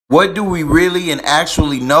What do we really and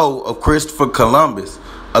actually know of Christopher Columbus?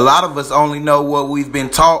 A lot of us only know what we've been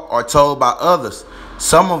taught or told by others.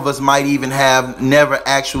 Some of us might even have never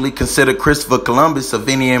actually considered Christopher Columbus of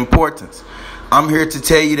any importance. I'm here to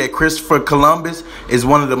tell you that Christopher Columbus is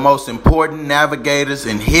one of the most important navigators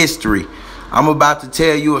in history. I'm about to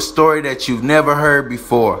tell you a story that you've never heard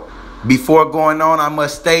before. Before going on, I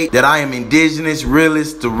must state that I am Indigenous,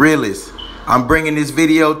 Realist, the Realist. I'm bringing this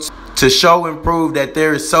video to show and prove that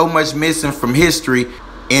there is so much missing from history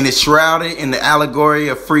and it's shrouded in the allegory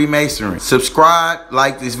of Freemasonry. Subscribe,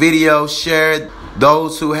 like this video, share it.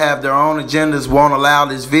 Those who have their own agendas won't allow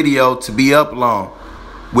this video to be up long.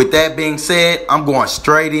 With that being said, I'm going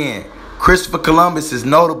straight in. Christopher Columbus is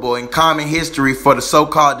notable in common history for the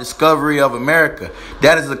so-called discovery of America.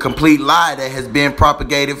 That is a complete lie that has been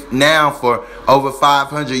propagated now for over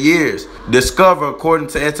 500 years. Discover, according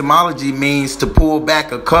to etymology, means to pull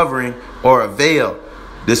back a covering or a veil.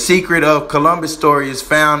 The secret of Columbus' story is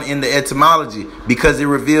found in the etymology because it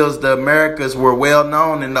reveals the Americas were well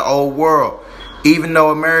known in the old world. Even though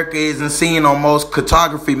America isn't seen on most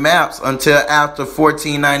cartography maps until after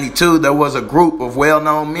 1492, there was a group of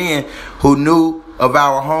well-known men who knew of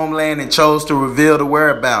our homeland and chose to reveal the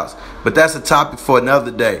whereabouts. But that's a topic for another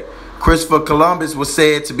day. Christopher Columbus was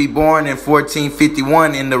said to be born in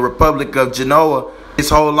 1451 in the Republic of Genoa. His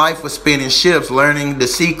whole life was spent in ships, learning the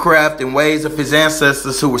seacraft and ways of his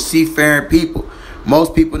ancestors who were seafaring people.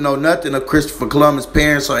 Most people know nothing of Christopher Columbus'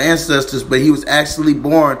 parents or ancestors, but he was actually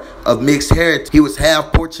born of mixed heritage. He was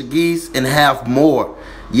half Portuguese and half Moor.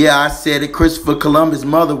 Yeah, I said it. Christopher Columbus'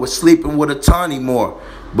 mother was sleeping with a tawny Moor.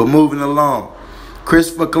 But moving along,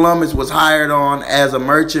 Christopher Columbus was hired on as a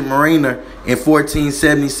merchant mariner in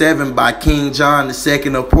 1477 by King John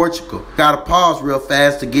II of Portugal. Gotta pause real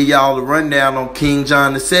fast to give y'all a rundown on King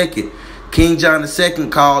John II. King John II,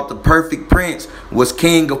 called the Perfect Prince, was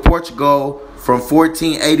king of Portugal from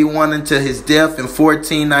 1481 until his death in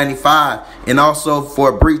 1495, and also for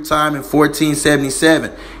a brief time in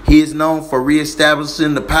 1477. He is known for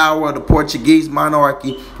reestablishing the power of the Portuguese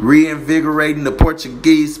monarchy, reinvigorating the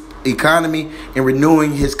Portuguese economy, and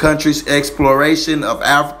renewing his country's exploration of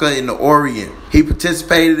Africa and the Orient. He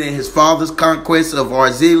participated in his father's conquest of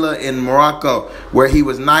Argila in Morocco, where he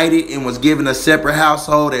was knighted and was given a separate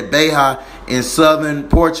household at Beja in southern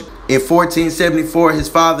Portugal. In 1474, his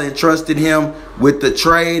father entrusted him with the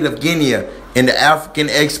trade of Guinea and the African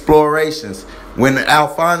explorations. When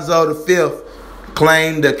Alfonso V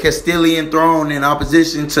claimed the Castilian throne in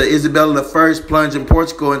opposition to Isabella I, plunging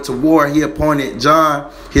Portugal into war, he appointed John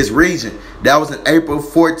his regent. That was in April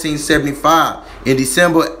 1475. In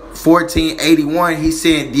December 1481, he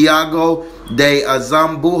sent Diego de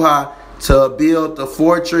Azambuja to build the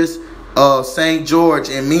fortress of St. George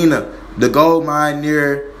in Mina, the gold mine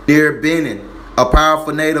near Benin, a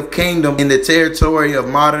powerful native kingdom in the territory of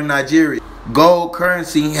modern Nigeria. Gold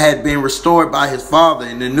currency had been restored by his father,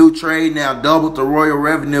 and the new trade now doubled the royal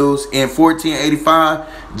revenues. In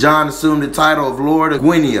 1485, John assumed the title of Lord of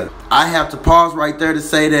Guinea. I have to pause right there to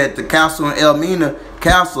say that the castle in Elmina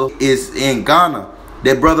Castle is in Ghana,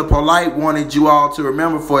 that Brother Polite wanted you all to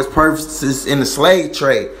remember for its purposes in the slave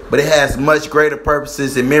trade, but it has much greater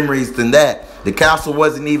purposes and memories than that. The castle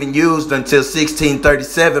wasn't even used until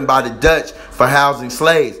 1637 by the Dutch for housing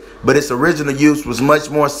slaves, but its original use was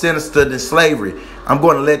much more sinister than slavery. I'm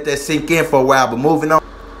going to let that sink in for a while, but moving on.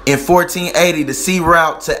 In 1480, the sea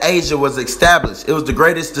route to Asia was established. It was the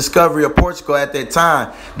greatest discovery of Portugal at that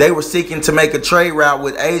time. They were seeking to make a trade route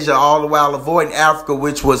with Asia, all the while avoiding Africa,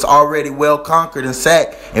 which was already well conquered and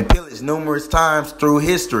sacked and pillaged numerous times through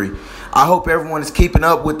history. I hope everyone is keeping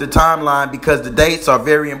up with the timeline because the dates are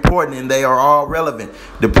very important and they are all relevant.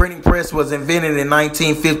 The printing press was invented in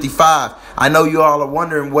 1955. I know you all are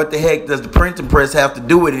wondering, what the heck does the printing press have to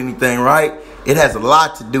do with anything, right? It has a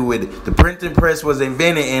lot to do with it. The printing press was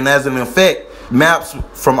invented, and as an effect, maps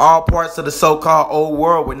from all parts of the so-called old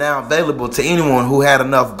world were now available to anyone who had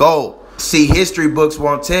enough gold. See, history books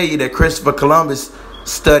won't tell you that Christopher Columbus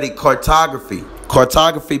studied cartography.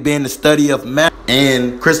 Cartography being the study of maps.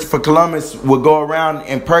 And Christopher Columbus would go around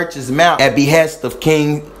and purchase maps at behest of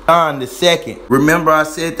King John II. Remember I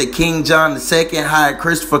said that King John II hired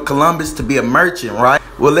Christopher Columbus to be a merchant, right?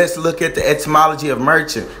 Well, let's look at the etymology of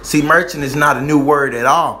merchant. See, merchant is not a new word at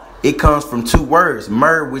all. It comes from two words,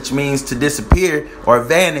 mer, which means to disappear or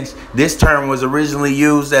vanish. This term was originally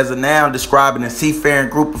used as a noun describing a seafaring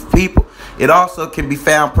group of people. It also can be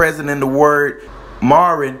found present in the word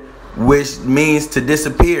marin, which means to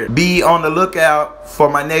disappear. Be on the lookout for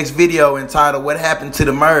my next video entitled What Happened to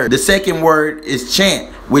the Mer. The second word is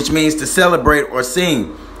chant, which means to celebrate or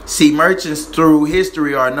sing. See, merchants through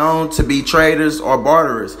history are known to be traders or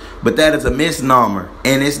barterers, but that is a misnomer,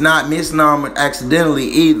 and it's not misnomered accidentally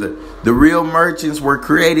either. The real merchants were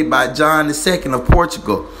created by John II of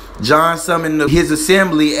Portugal. John summoned his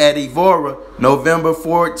assembly at Evora, November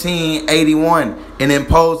 1481, and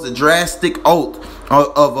imposed a drastic oath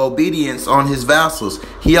of obedience on his vassals.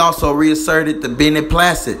 He also reasserted the Bene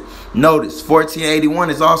Placid. Notice,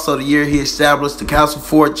 1481 is also the year he established the castle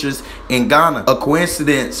fortress in Ghana. A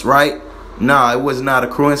coincidence, right? No, it was not a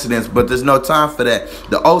coincidence, but there's no time for that.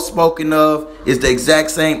 The oath spoken of is the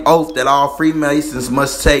exact same oath that all Freemasons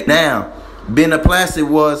must take now. Bene Placid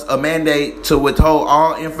was a mandate to withhold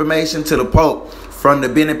all information to the Pope. From the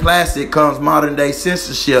Bene Placid comes modern day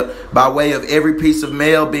censorship by way of every piece of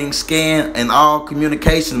mail being scanned and all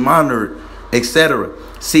communication monitored, etc.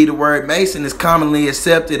 See, the word Mason is commonly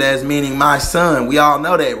accepted as meaning my son. We all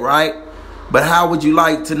know that, right? But how would you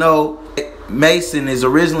like to know Mason is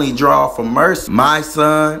originally drawn from mercy? My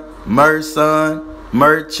son, merson,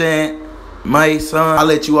 merchant, Mason. I'll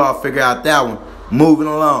let you all figure out that one. Moving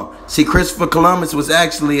along. See, Christopher Columbus was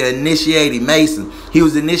actually an initiated Mason. He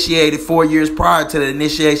was initiated 4 years prior to the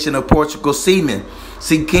initiation of Portugal's seamen.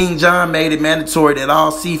 See, King John made it mandatory that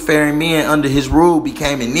all seafaring men under his rule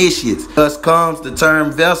became initiates. Thus comes the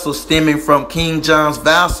term vessel stemming from King John's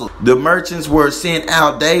vassal. The merchants were sent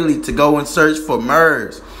out daily to go and search for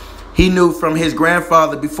Moors. He knew from his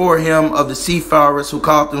grandfather before him of the seafarers who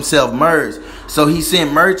called themselves Moors. So he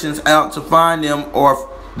sent merchants out to find them or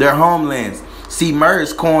their homelands. See,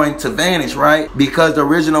 Moors coined to vanish, right? Because the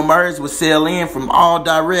original Moors would sail in from all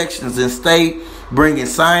directions and stay bringing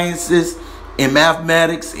sciences and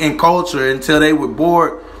mathematics and culture until they were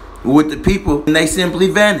bored with the people and they simply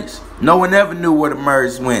vanished. No one ever knew where the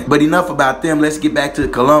Moors went. But enough about them. Let's get back to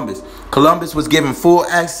Columbus. Columbus was given full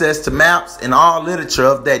access to maps and all literature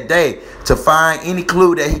of that day to find any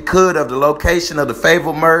clue that he could of the location of the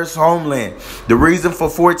fabled Moors homeland. The reason for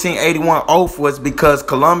 1481 oath was because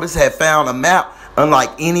Columbus had found a map unlike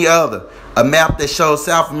any other. A map that showed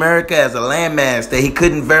South America as a landmass that he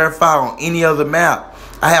couldn't verify on any other map.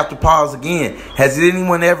 I have to pause again. Has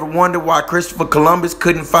anyone ever wondered why Christopher Columbus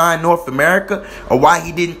couldn't find North America or why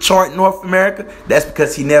he didn't chart North America? That's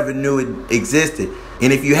because he never knew it existed.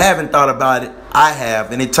 And if you haven't thought about it, I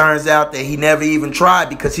have. And it turns out that he never even tried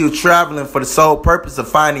because he was traveling for the sole purpose of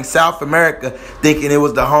finding South America, thinking it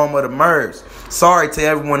was the home of the Moors. Sorry to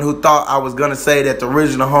everyone who thought I was going to say that the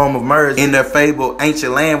original home of Moors in their fabled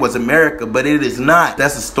ancient land was America, but it is not.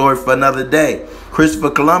 That's a story for another day. Christopher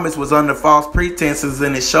Columbus was under false pretenses,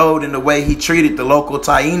 and it showed in the way he treated the local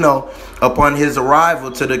Taino upon his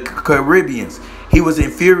arrival to the Caribbeans. He was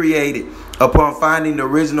infuriated upon finding the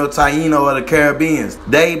original Taino of the Caribbeans.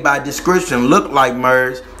 They, by description, looked like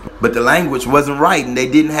Moors, but the language wasn't right, and they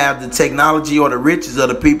didn't have the technology or the riches of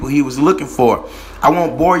the people he was looking for. I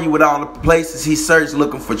won't bore you with all the places he searched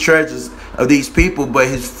looking for treasures of these people, but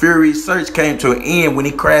his furious search came to an end when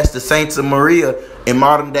he crashed the Santa Maria in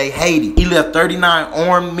modern-day Haiti. He left 39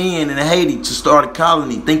 armed men in Haiti to start a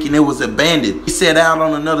colony, thinking it was abandoned. He set out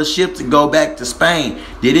on another ship to go back to Spain.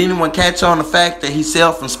 Did anyone catch on the fact that he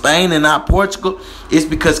sailed from Spain and not Portugal? It's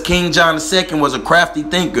because King John II was a crafty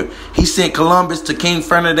thinker. He sent Columbus to King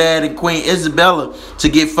Ferdinand and Queen Isabella to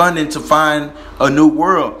get funding to find a new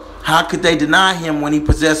world. How could they deny him when he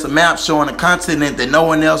possessed a map showing a continent that no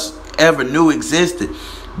one else ever knew existed?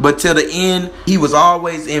 But till the end, he was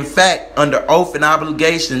always, in fact, under oath and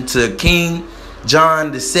obligation to King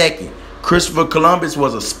John II. Christopher Columbus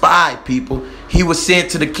was a spy, people. He was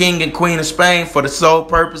sent to the King and Queen of Spain for the sole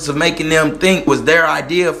purpose of making them think it was their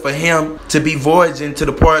idea for him to be voyaging to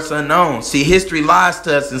the parts unknown. See, history lies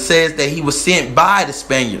to us and says that he was sent by the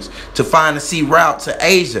Spaniards to find a sea route to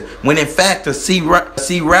Asia, when in fact a sea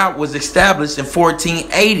route was established in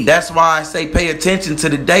 1480. That's why I say pay attention to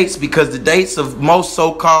the dates, because the dates of most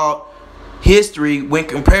so-called history, when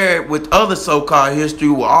compared with other so-called history,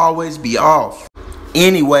 will always be off.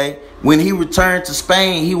 Anyway, when he returned to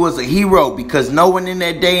Spain, he was a hero because no one in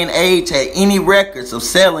that day and age had any records of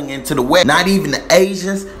sailing into the West. Not even the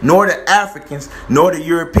Asians, nor the Africans, nor the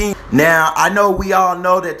Europeans. Now, I know we all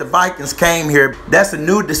know that the Vikings came here. That's a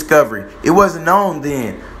new discovery. It wasn't known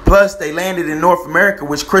then. Plus, they landed in North America,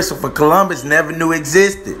 which Christopher Columbus never knew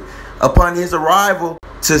existed. Upon his arrival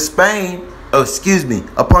to Spain,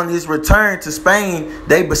 upon his return to Spain,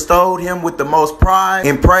 they bestowed him with the most pride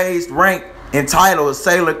and praised rank and title a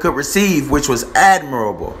sailor could receive, which was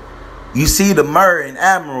admirable. You see the myrrh in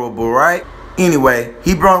admirable, right? Anyway,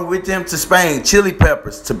 he brought with him to Spain chili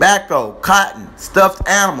peppers, tobacco, cotton, stuffed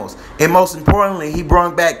animals, and most importantly, he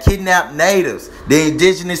brought back kidnapped natives. The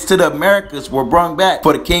indigenous to the Americas were brought back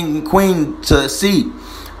for the king and queen to see.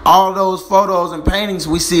 All those photos and paintings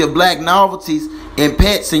we see of black novelties and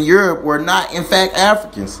pets in Europe were not in fact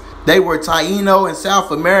Africans. They were Taino and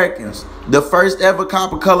South Americans. The first ever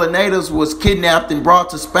copper-colored natives was kidnapped and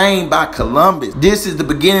brought to Spain by Columbus. This is the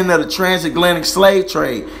beginning of the transatlantic slave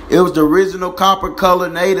trade. It was the original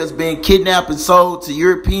copper-colored natives being kidnapped and sold to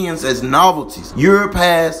Europeans as novelties. Europe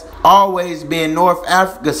has always been North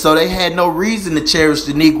Africa, so they had no reason to cherish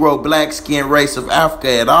the Negro black-skinned race of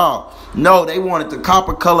Africa at all. No, they wanted the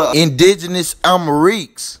copper-colored indigenous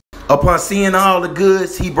Amériques. Upon seeing all the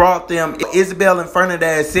goods he brought them, Isabel and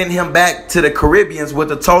Fernandez sent him back to the Caribbeans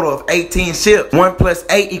with a total of 18 ships. 1 +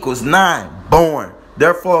 8 = 9. Born.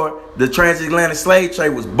 Therefore, the transatlantic slave trade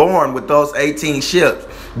was born with those 18 ships.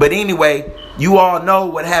 But anyway, you all know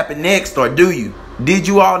what happened next, or do you? Did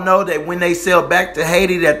you all know that when they sailed back to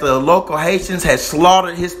Haiti that the local Haitians had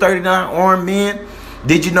slaughtered his 39 armed men?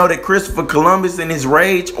 Did you know that Christopher Columbus in his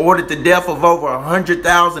rage ordered the death of over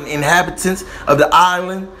 100,000 inhabitants of the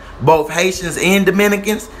island, both Haitians and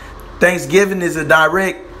Dominicans? Thanksgiving is a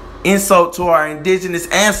direct insult to our indigenous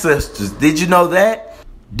ancestors. Did you know that?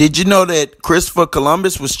 Did you know that Christopher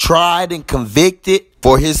Columbus was tried and convicted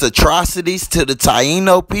for his atrocities to the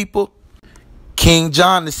Taino people? King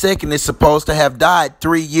John II is supposed to have died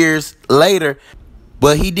 3 years later,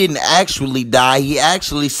 but he didn't actually die. He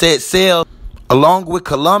actually set sail along with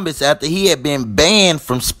Columbus after he had been banned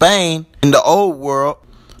from Spain in the Old World.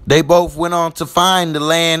 They both went on to find the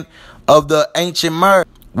land of the ancient Myrrh,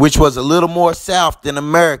 which was a little more south than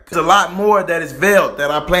America. There's a lot more that is veiled that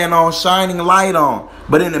I plan on shining light on.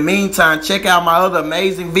 But in the meantime, check out my other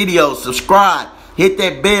amazing videos. Subscribe, hit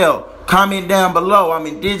that bell, comment down below. I'm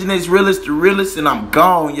Indigenous Realist, the Realist, and I'm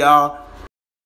gone, y'all.